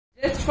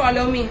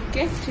follow me,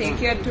 okay?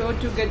 Take your toe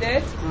together.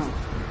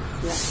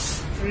 Yeah.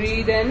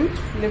 Breathe in,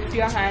 lift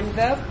your hands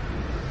up.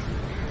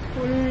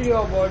 Pull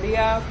your body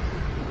up.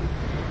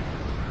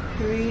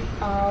 Breathe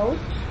out,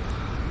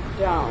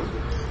 down.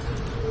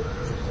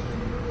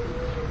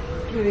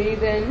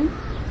 Breathe in.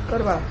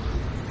 Karva.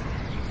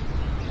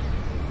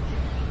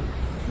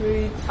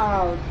 Breathe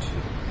out.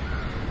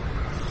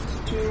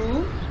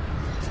 2.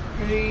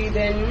 Breathe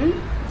in.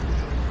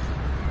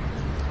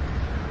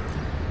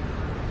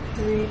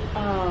 Breathe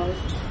out.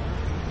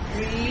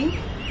 3.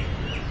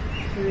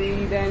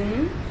 Breathe in.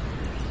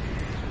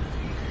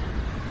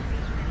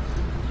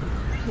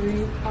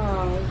 Breathe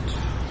out.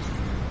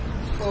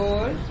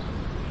 4.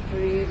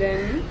 Breathe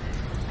in.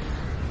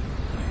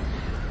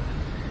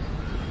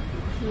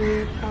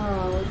 Breathe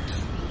out.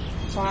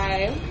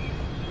 5.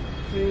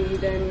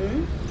 Breathe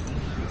in.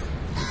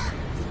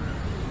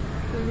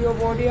 Pull your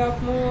body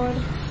up more.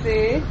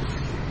 6.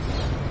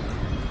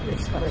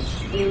 Yes, correct.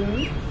 In.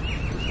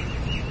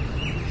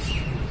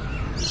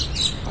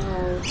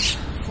 Out.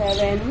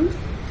 7.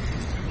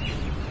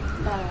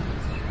 Out.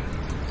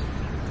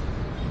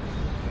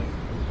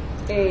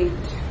 8.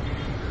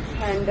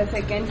 And the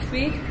second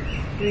speed.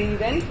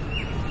 Breathe in.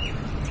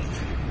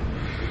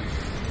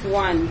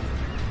 1.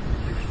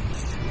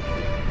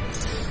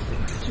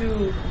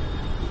 2.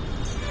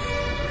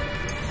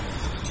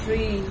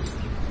 3.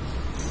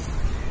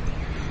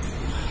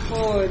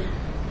 4.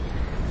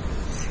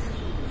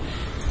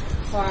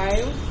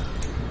 5.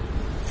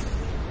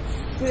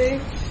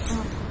 6.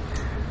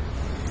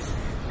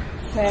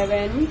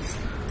 7.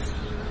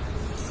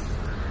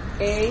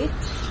 8.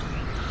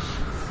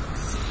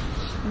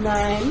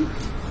 9.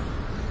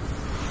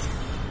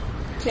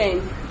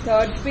 10.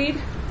 Third speed.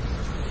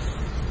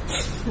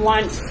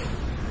 1.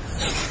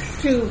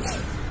 2.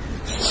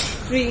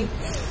 3.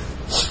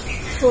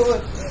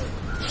 4.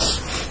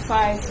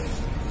 5.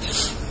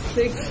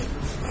 6.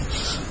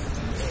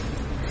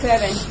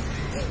 7.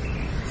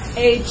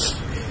 8.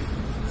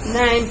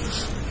 9.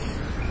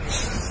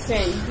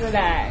 10.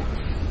 Relax.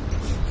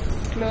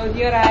 Close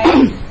your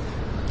eyes.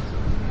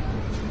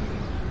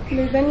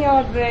 Listen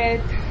your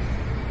breath.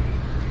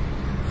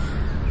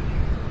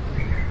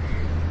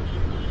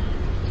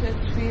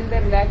 Just feel the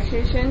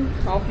relaxation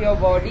of your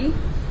body.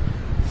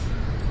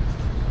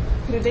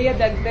 Hridaya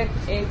dagdak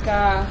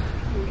eka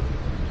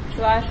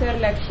swasar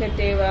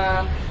lakshatewa.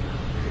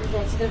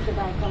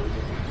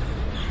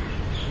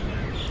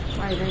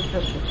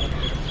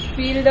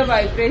 Feel the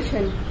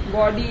vibration,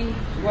 body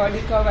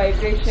ka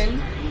vibration.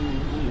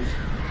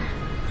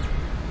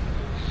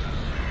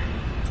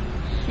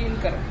 Feel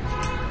karo.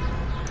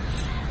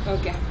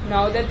 Okay,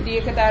 now the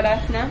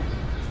Triyakatadasana.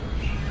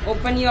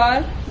 Open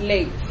your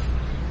legs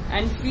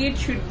and feet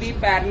should be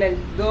parallel.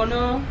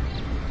 दोनों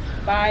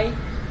पाय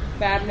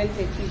parallel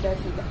है, सीधा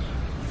सीधा.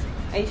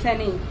 ऐसा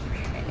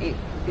नहीं,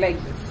 like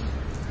this.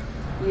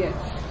 Yes,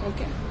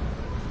 okay.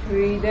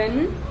 Breathe in.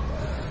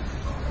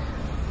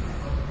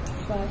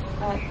 Fast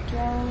out.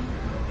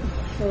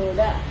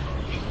 Soda.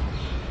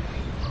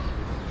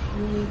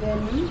 Breathe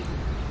in.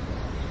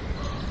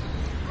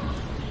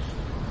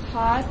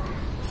 हाथ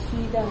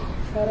सीधा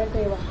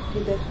सरटेवा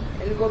इधर,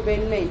 elbow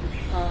bend नहीं.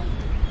 हाँ.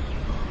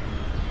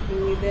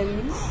 Breathe in.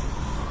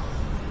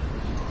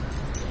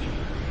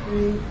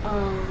 Breathe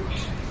out.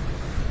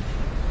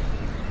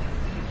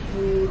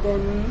 Breathe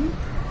in.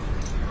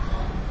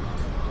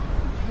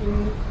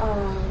 Breathe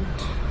out.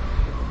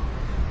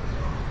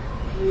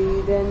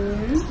 Breathe in.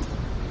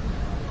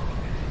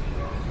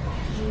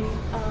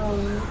 Breathe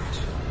out.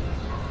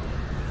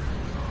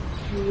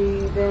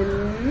 Breathe in.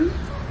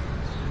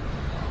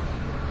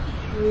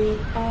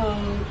 Breathe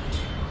out.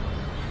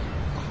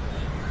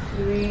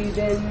 Breathe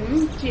in.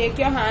 Take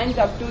your hands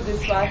up to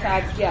this श्वास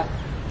हाथ क्या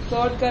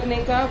short करने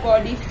का,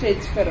 बॉडी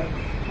स्ट्रेच करो.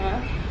 हाँ.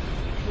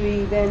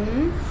 Breathe in.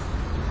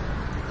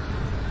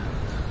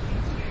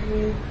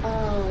 Breathe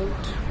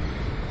out.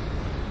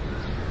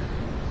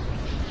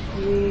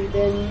 Breathe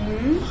in.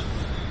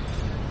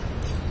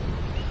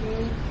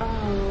 Breathe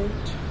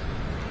out.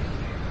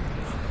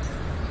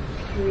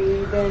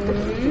 Breathe in.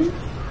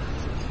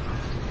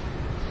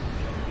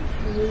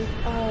 Breathe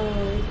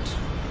out.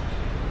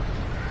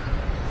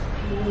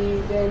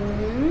 Breathe in.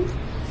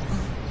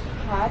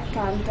 हाथ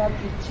कान का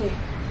पीछे.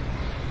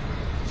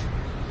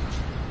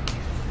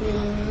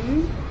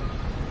 In.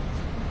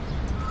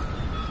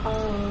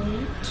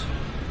 Out.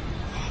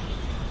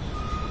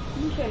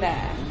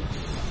 Relax.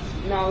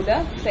 Now the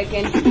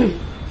second speed.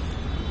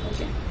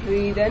 Okay.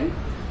 Breathe in.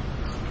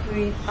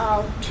 Breathe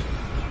out.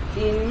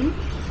 In.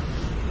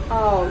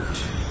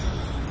 Out.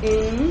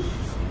 In.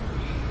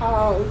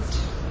 Out.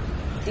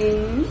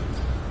 In.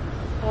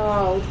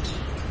 Out.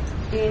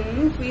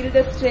 In. Feel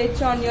the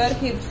stretch on your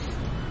hips.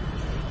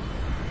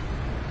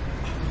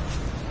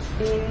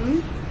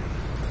 In.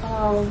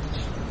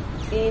 Out.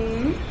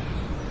 In.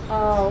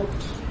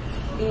 Out.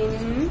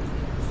 In.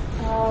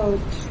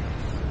 Out.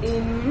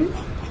 In.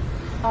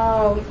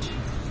 Out.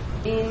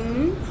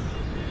 In.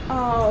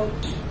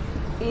 Out.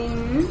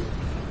 In.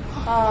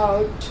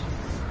 Out.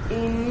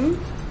 In.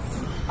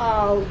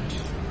 Out.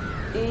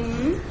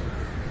 In.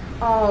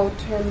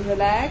 out and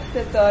relax.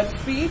 The third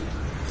speed,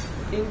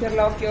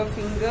 interlock your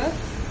fingers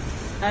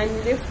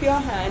and lift your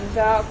hands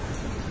up.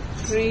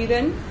 Breathe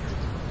in.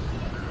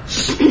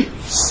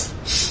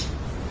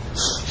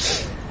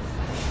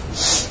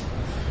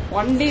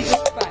 Only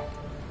this part.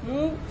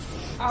 Move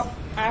up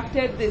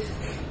after this.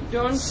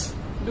 Don't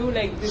do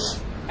like this.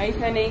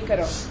 Aisa nahi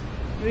karo.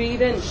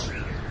 Breathe in.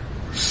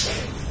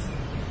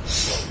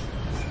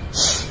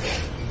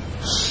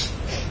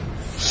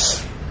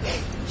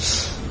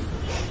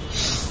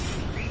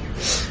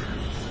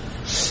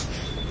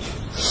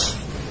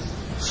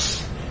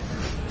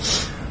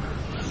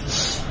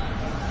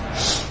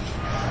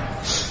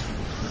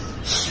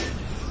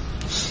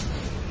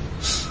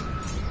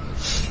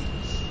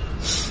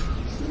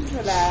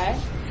 Relax.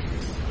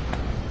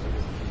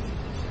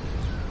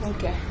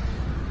 Okay.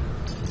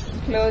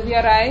 Close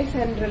your eyes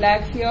and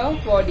relax your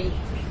body.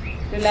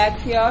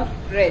 Relax your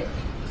breath.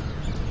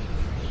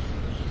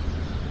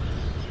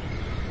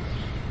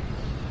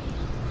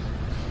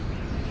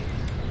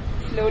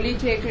 Slowly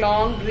take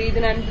long breathe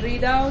in and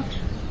breathe out.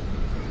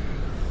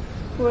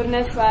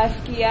 Purna swas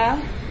kiya.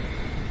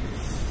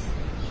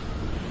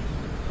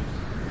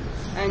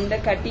 And the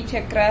Kati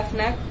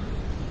Chakrasana.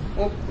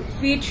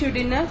 Feet should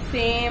in a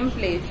same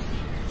place.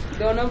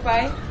 दोनों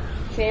पाए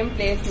same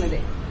place में दे.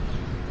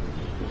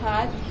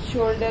 हाथ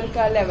shoulder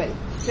का level.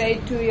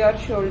 Straight to your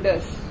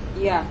shoulders.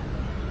 Yeah.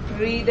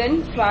 Breathe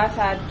in. श्वास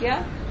हाथ क्या?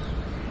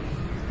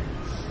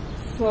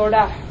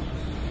 Soda.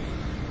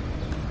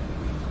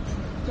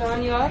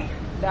 Turn your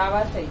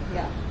dawa side.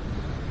 Yeah.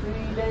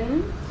 Breathe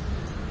in.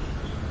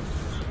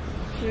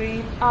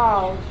 Breathe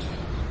out.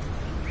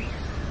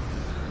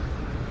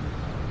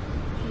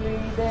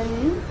 Breathe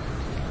in.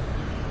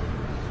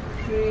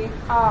 Breathe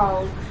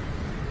out.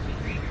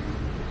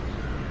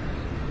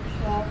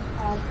 Shut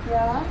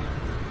out.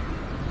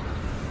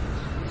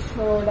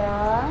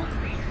 Soda.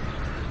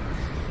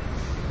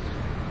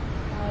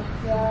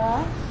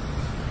 Acha.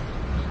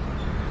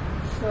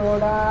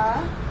 Soda.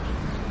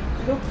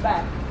 Look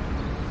back.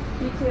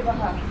 पीछे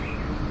बाहर.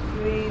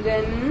 Breathe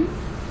in.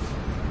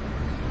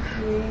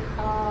 Breathe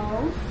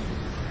out.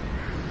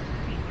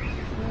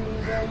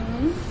 Breathe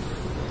in.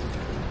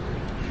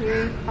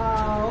 Breathe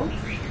out.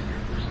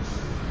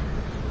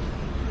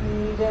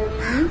 Breathe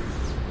in.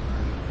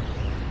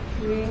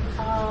 Breathe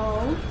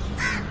out.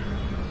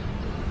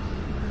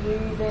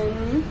 Breathe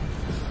in.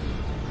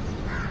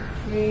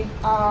 Breathe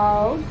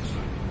out.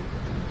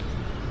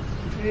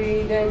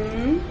 Breathe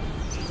in.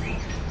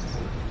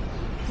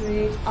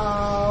 Breathe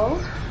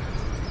out.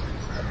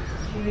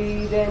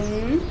 Breathe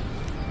in.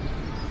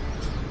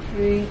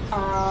 Breathe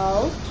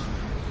out.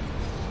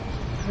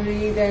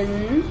 Breathe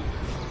in.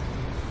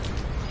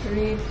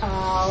 Breathe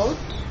out.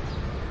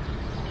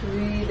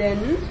 Breathe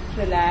in.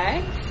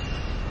 Relax.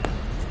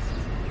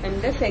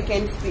 And the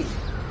second speed.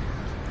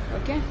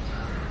 Okay?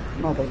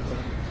 Mobile.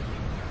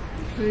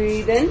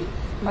 Breathe in.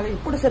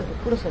 Put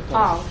a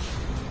Out.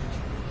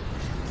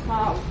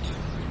 Out.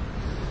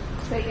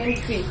 Second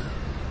speed.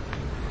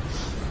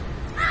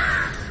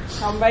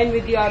 Combine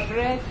with your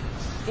breath.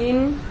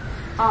 In,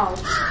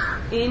 out.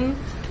 In,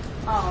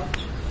 out.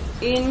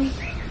 In,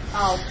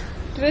 out.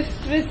 Twist,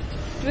 twist,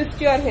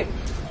 twist your hip.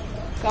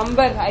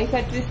 Kambar, ऐसा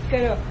twist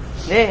करो.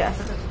 ले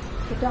ऐसा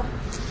करो.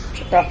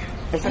 छोटा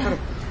ऐसा करो.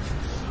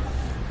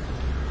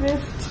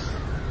 Twist,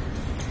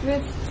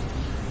 twist,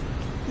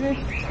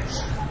 twist,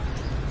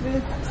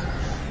 twist,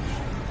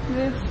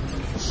 twist,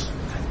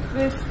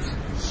 twist.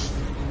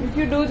 If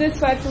you do this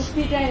for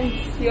 50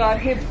 times, your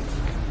hip.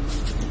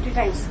 50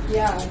 times.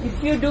 Yeah,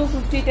 if you do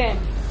 50 times,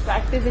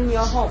 practice in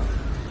your home.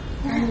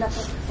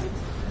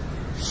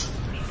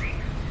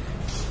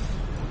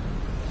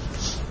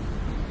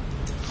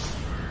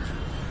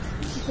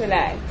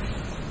 Relax.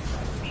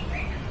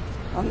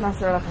 अन्ना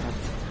से रखा.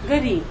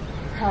 गरी.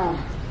 हाँ.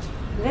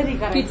 गरी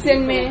का. Kitchen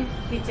में.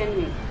 Kitchen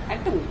में.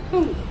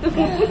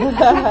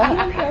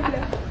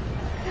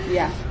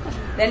 Yeah.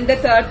 Then the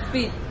third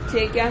speed.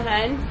 Take your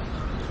hands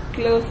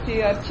close to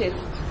your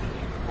chest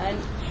and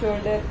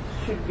shoulder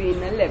should be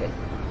in a level.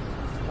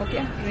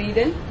 Okay. Breathe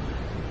in.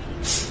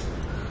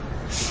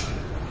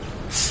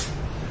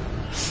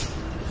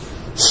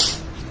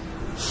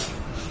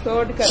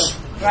 Sword karo.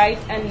 Right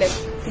and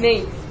left.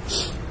 Nahi.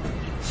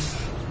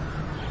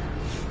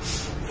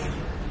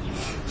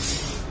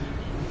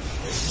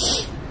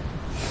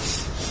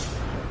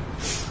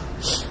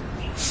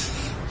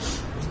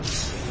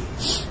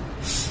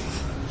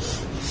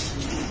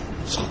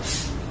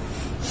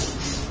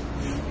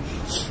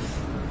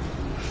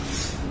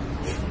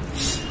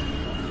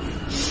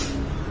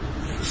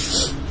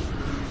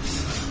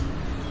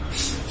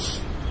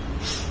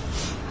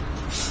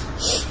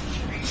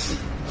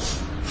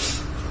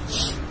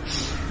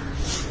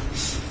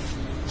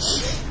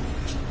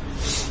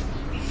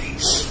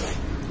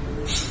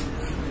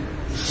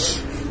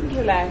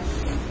 Relax.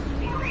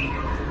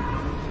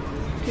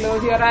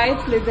 Close your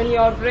eyes, listen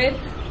your breath.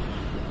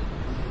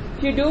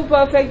 If you do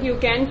perfect, you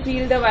can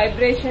feel the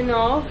vibration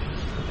of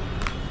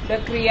the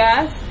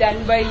kriyas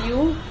done by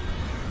you.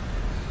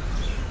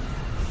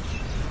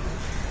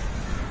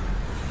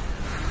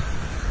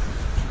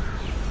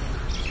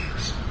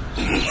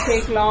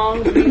 Take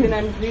long breathe in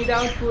and breathe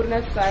out.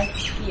 Purna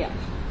Swastika.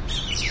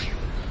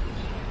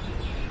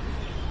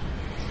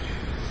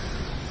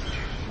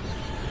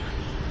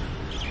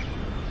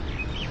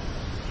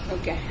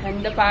 Okay,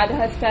 and the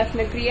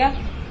Padahastasana Kriya.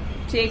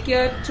 Take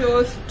your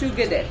toes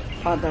together.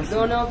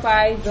 दोनों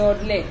पाय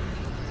जोड़ ले.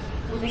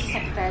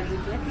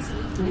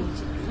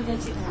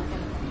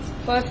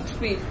 First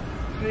speed.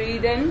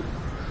 Breathe in.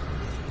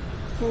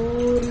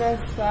 Purna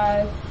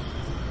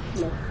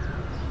Swastika.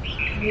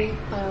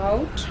 Breathe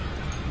out.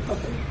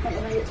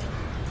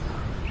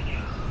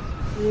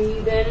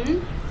 Breathe in.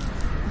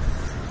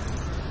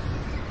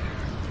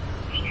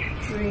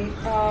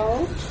 Breathe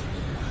out.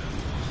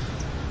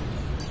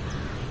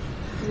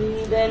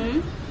 Breathe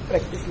in.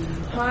 Practice.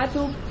 हाथ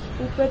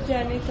ऊपर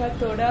जाने का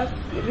थोड़ा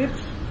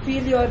ribs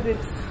feel your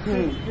ribs.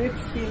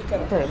 Ribs feel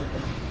करो.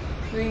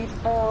 Breathe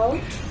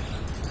out.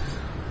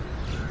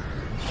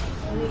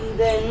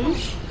 Breathe in.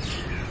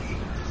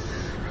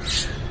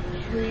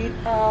 Breathe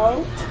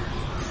out.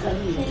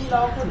 Chin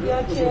lock with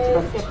your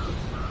chest.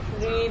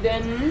 Breathe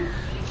in.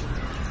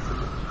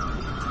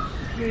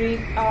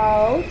 Breathe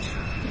out.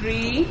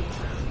 3.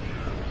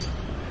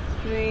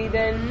 Breathe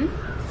in.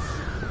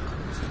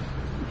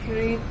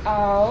 Breathe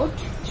out.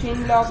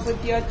 Chin lock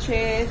with your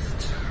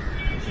chest.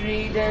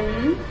 Breathe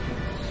in.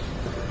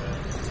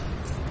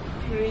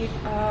 Breathe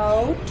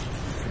out.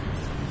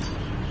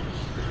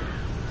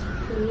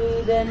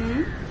 Breathe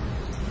in.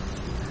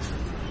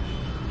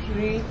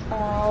 Breathe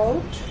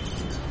out.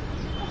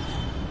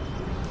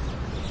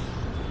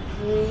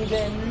 Breathe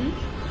in.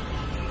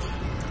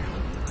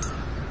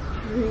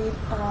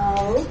 Breathe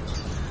out.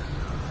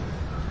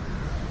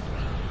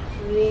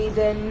 Breathe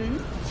in.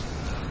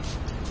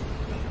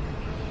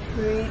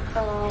 Breathe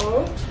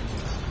out.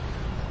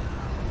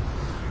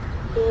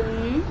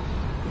 In.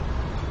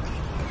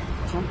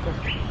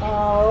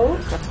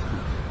 Out.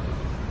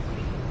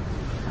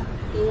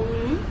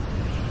 In.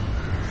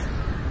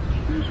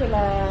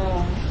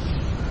 Relax.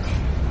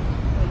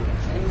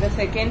 And the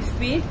second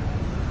speed.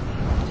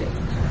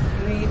 Just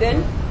breathe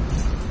in.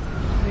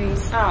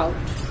 Breathe out.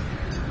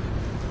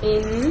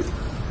 In.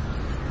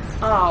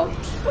 Out.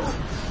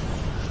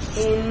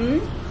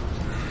 In.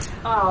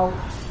 Out.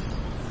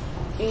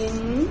 In.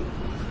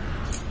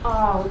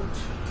 Out.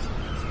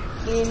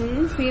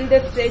 In. Feel the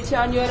stretch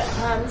on your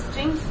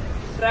hamstrings.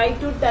 Try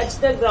to touch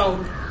the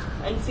ground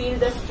and feel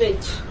the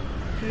stretch.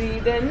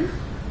 Breathe in.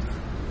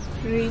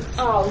 Breathe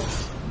out.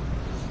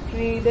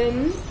 Breathe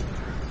in.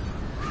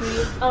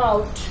 Breathe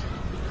out.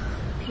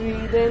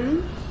 Breathe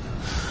in.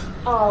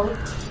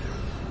 Out.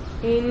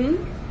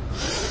 In.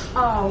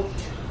 Out.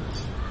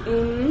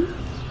 In.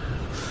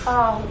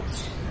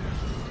 Out.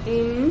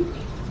 In.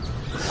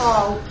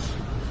 Out.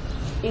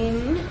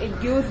 In.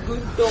 It gives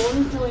good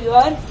tone to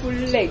your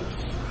full legs.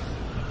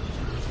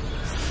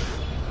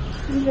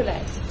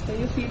 Relax. So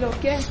you feel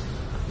okay?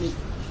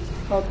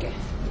 Okay.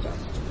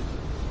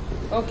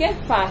 Okay?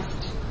 Fast.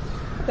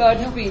 Third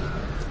speed.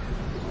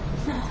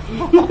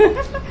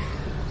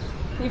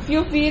 If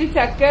you feel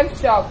chakkar,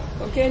 stop.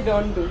 Okay?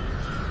 Don't do.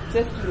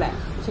 Just relax.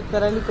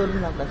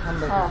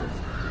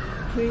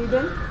 Breathe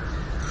in.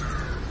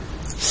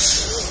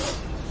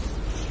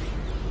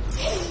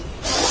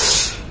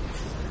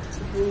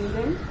 Breathe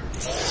in.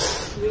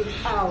 Breathe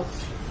out.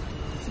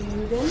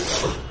 Breathe in.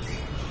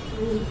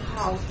 Breathe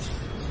out.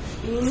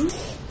 In.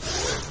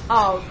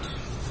 Out.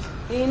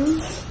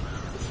 In.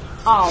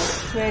 Out.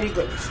 Very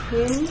good.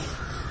 In.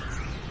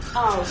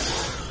 Out.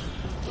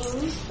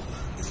 In.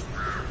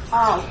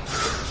 Out.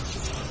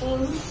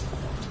 In.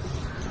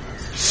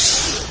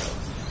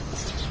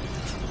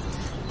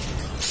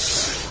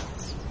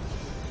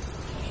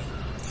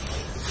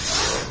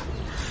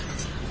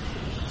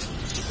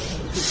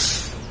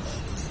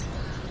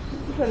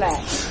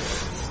 Relax.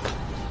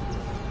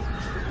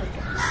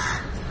 Okay.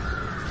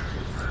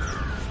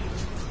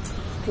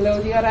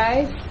 Close your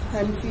eyes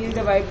and feel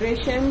the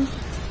vibration.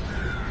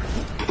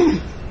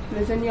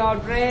 Listen your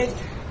breath.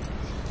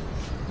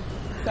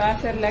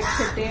 Swasar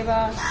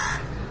Lakshateva.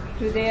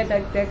 Hridaya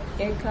Dak Dak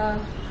Eka.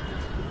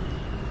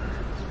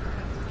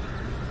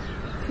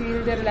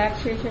 Feel the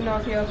relaxation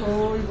of your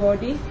whole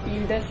body.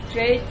 Feel the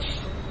stretch.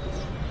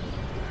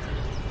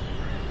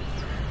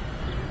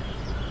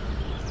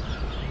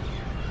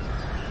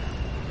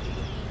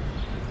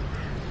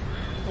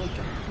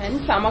 And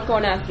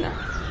Samakonasana.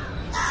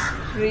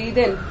 Breathe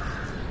in.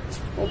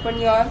 Open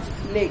your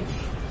legs.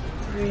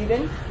 Breathe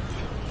in.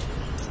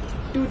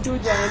 Two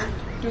join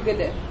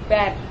together.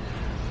 Back.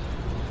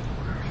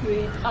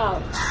 Breathe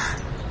out.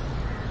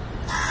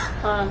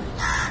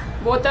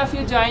 Both of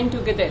you join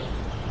together.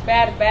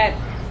 Pair.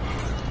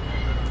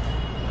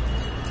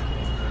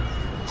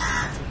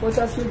 Both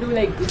of you do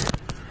like this.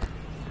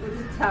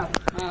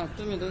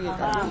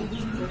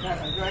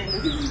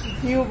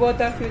 You both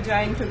of you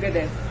join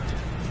together.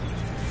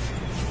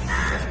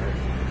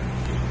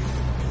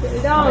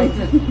 Sit down.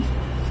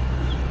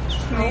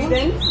 Breathe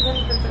in.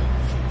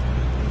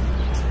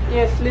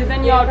 Yes,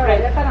 listen your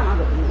breath.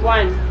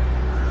 1,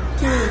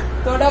 2.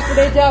 Thoda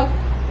pude jao.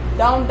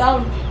 Down.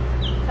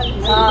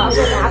 Yeah.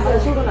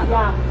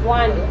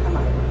 1,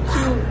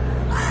 2,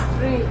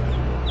 3,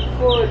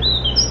 4,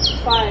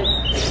 5,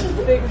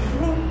 6,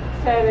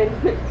 7,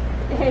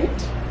 8,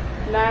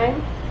 9,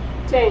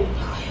 10.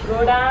 Go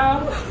down.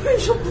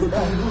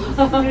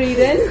 Breathe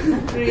in,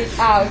 breathe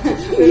out.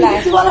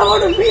 Relax.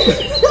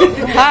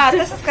 हा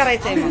तसंच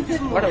करायचंय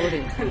मग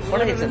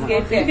ओढायचं मग.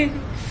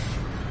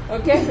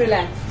 Okay,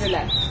 relax,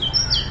 relax.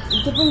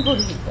 इथं पण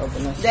करू शकतो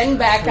आपण असं. Then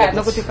back up.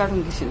 नको ते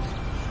काढून घेशील.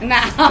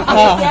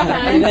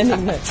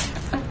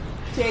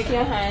 Take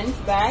your hands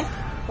back.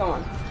 Come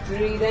on.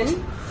 Breathe in.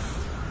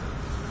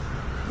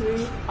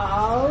 Breathe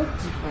out.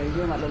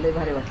 पाहिजे मला लय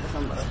भारी वाटलं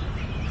समोर.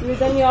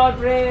 Breathe in your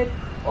breath.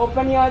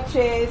 Open your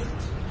chest.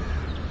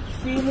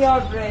 Feel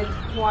your breath.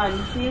 1.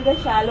 Feel the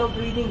shallow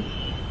breathing.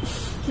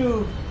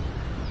 2,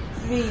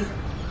 3,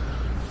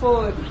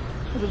 4,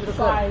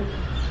 5,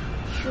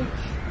 6,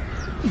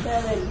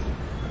 7,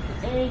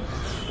 8,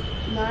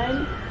 9,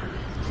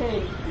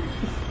 10.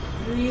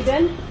 Breathe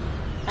in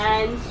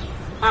and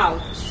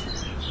out.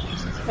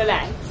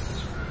 Relax.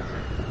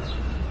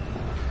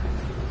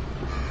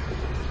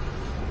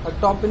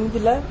 टॉपने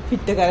तिला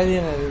फिट करायला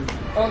देणार आहे.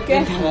 Okay.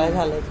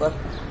 झालंय पण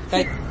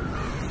काय.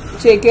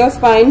 Check your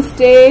spine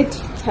straight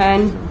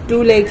and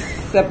 2 legs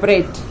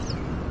separate.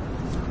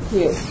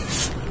 Here.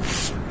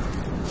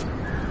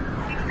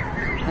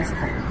 असं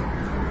काय.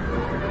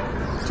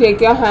 Take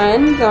your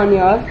hands on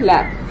your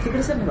lap.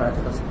 तिकडे सर बाळा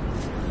थोडंसं.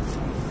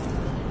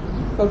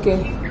 Okay.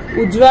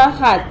 Ujwa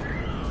hath.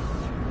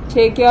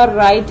 Take your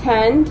right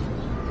hand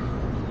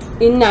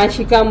in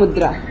Nashika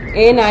Mudra.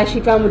 A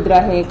Nashika Mudra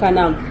hai ka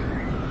naam.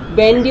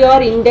 Bend your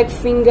index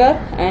finger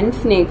and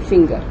snake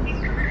finger.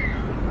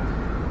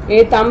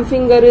 A thumb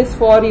finger is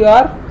for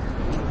your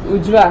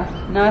Ujwa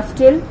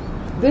nostril.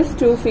 This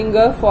 2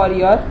 finger for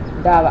your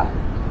Dava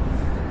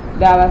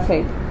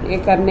side. ये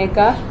करने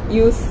का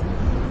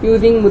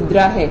using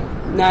मुद्रा है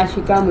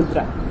नाशिका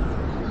मुद्रा.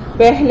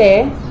 पहले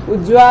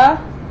उज्वा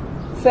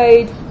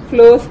side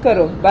close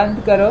करो, बंद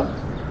करो.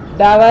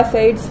 डावा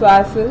साइड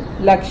श्वास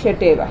लक्ष्य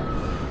टेवा.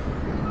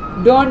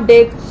 डोंट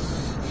टेक,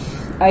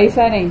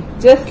 ऐसा नहीं,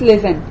 जस्ट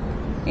लिसन.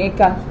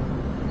 एका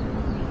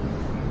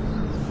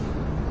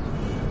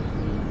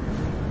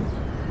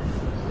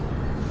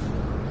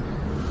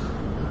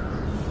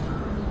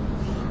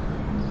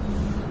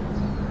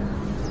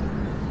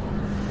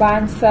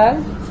पांच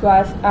साल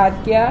श्वास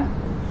आज्ञा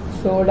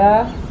सोडा,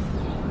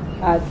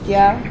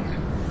 आज्ञा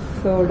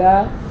soda.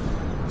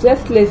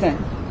 Just listen.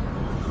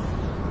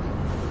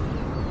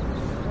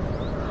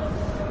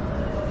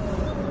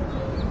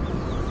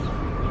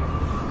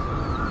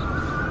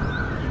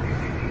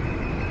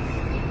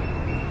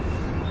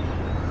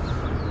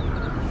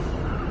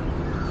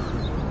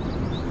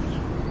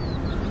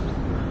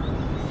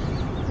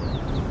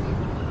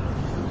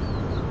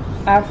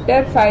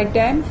 After 5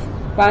 times,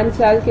 5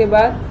 साल के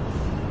बाद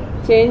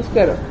चेंज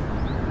करो.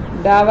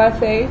 डावा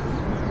साइड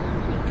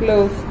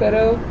क्लोज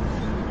करो,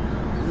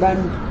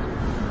 बंद.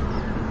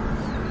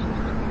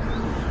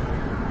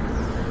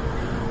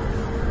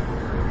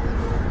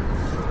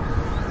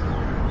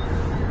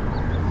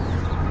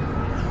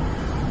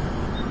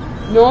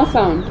 No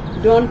sound.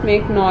 Don't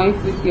make noise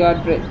with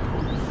your breath.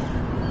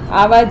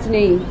 आवाज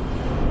नहीं,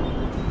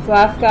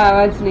 श्वास का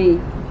आवाज नहीं.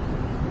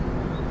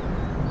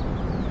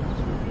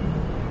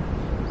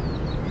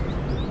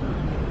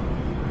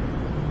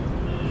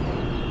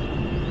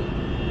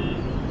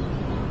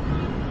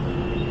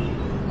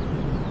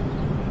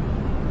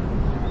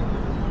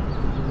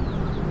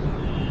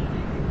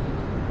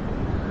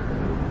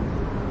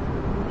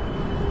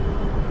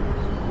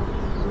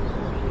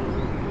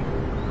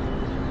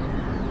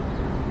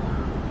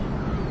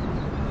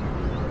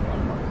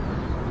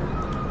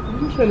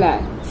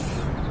 Relax.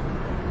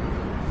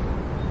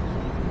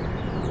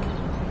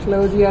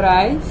 Close your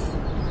eyes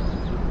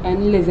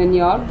and listen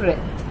your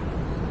breath.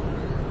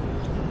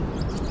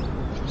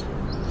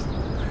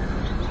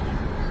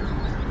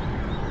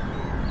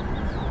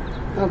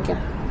 Okay.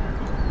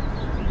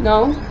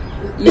 Now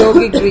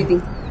yogic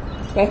breathing.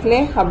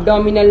 पहले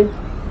abdominal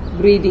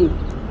breathing.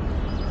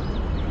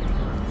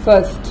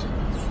 First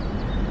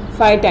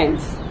 5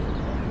 times.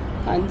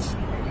 Punch.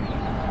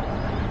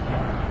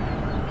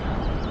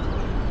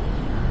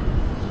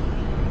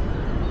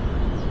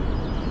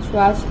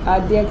 श्वास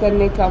आद्य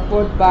करने का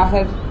पोट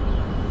बाहर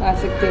आ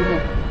सकते हो.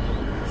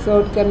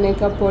 शॉर्ट करने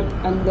का पोट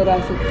अंदर आ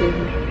सकते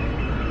हो.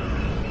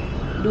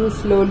 डू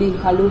स्लोली,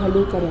 हलू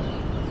हलू करो.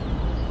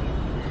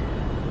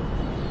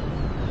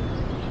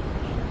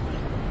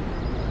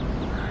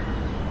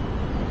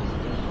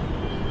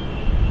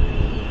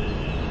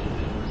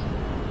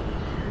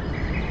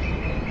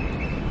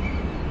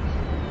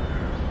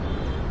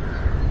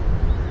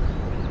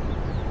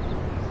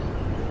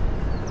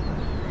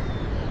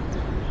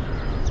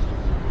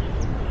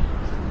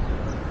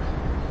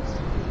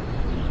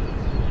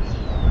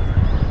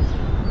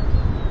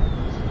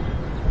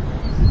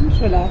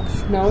 Relax.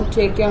 Now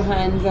take your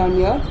hands on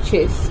your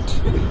chest.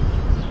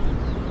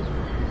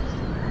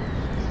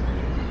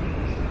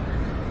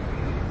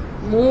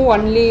 Move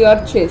only your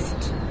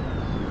chest.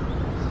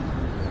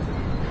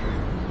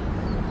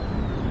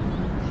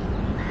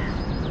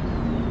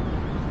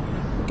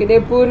 के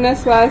पूर्ण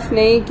श्वास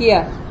नहीं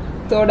किया,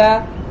 थोड़ा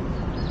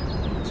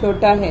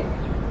छोटा है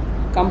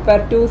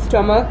कंपेयर टू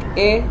स्टमक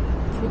ए,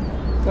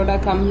 थोड़ा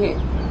कम है.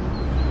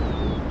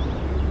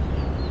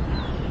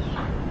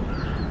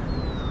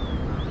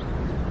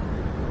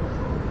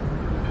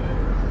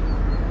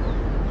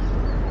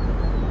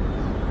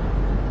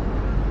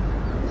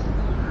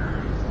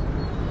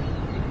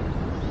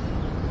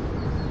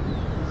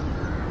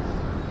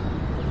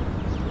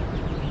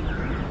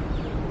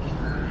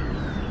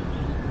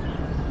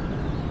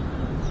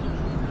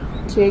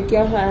 Take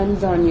your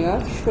hands on your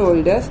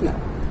shoulders now.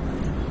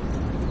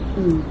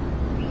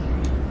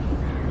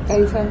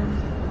 ऐसा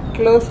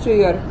close to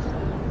your,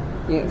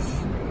 yes,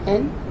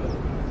 and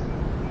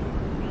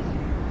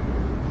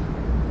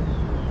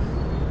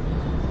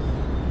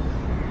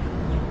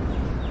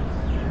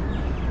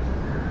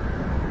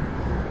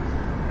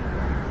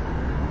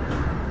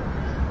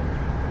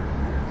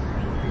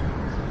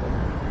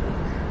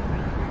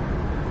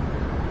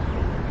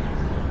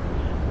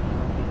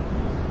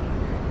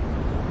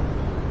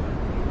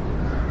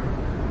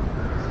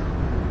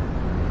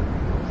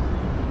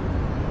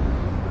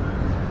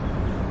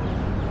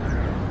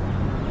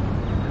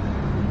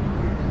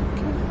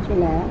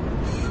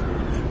relax.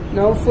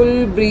 Now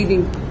full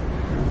breathing.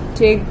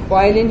 Take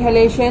while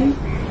inhalation,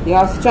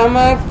 your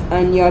stomach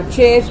and your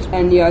chest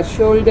and your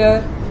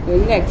shoulder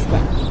will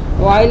expand.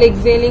 While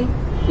exhaling,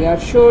 your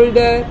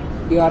shoulder,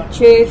 your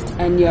chest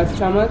and your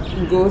stomach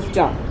goes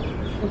down.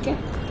 Okay?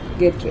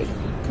 Get ready.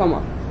 Come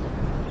on.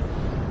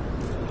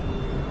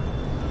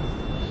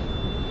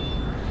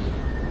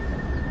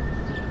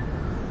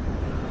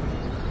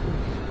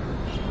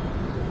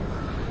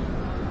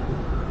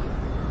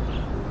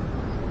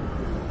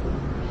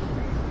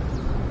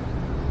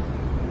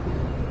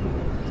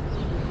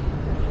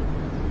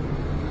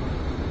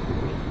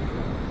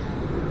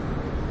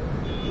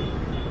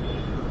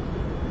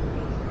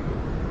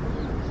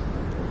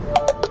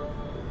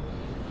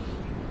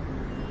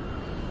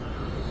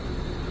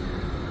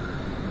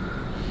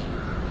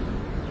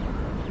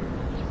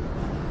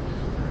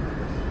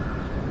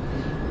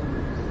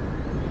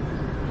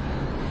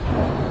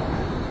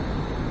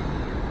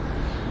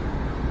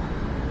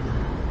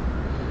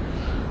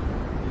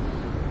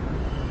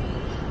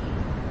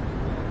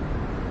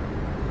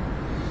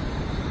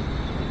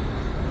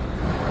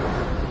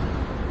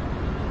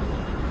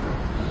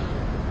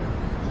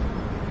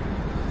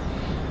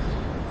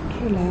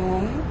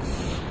 Relax.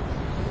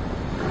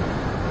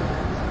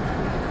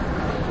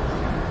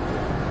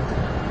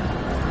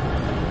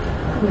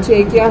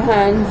 Take your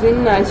hands in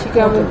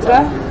Nashika Mudra.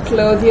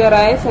 Close your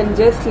eyes and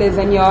just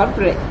listen your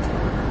breath.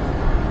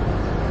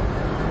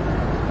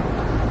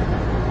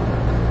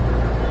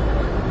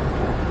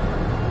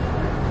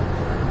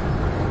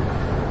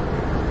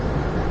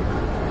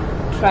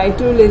 Try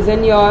to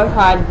listen your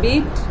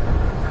heartbeat.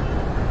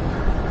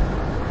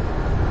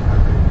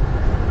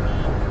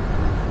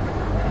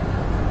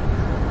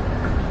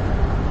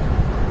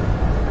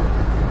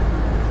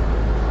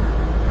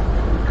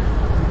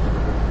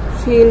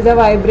 Feel the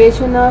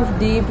vibration of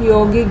deep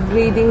yogic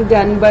breathing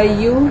done by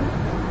you.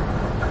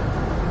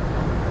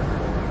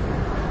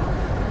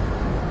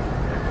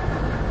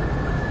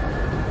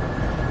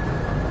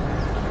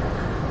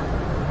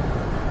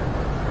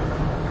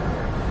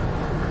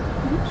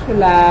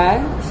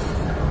 Relax.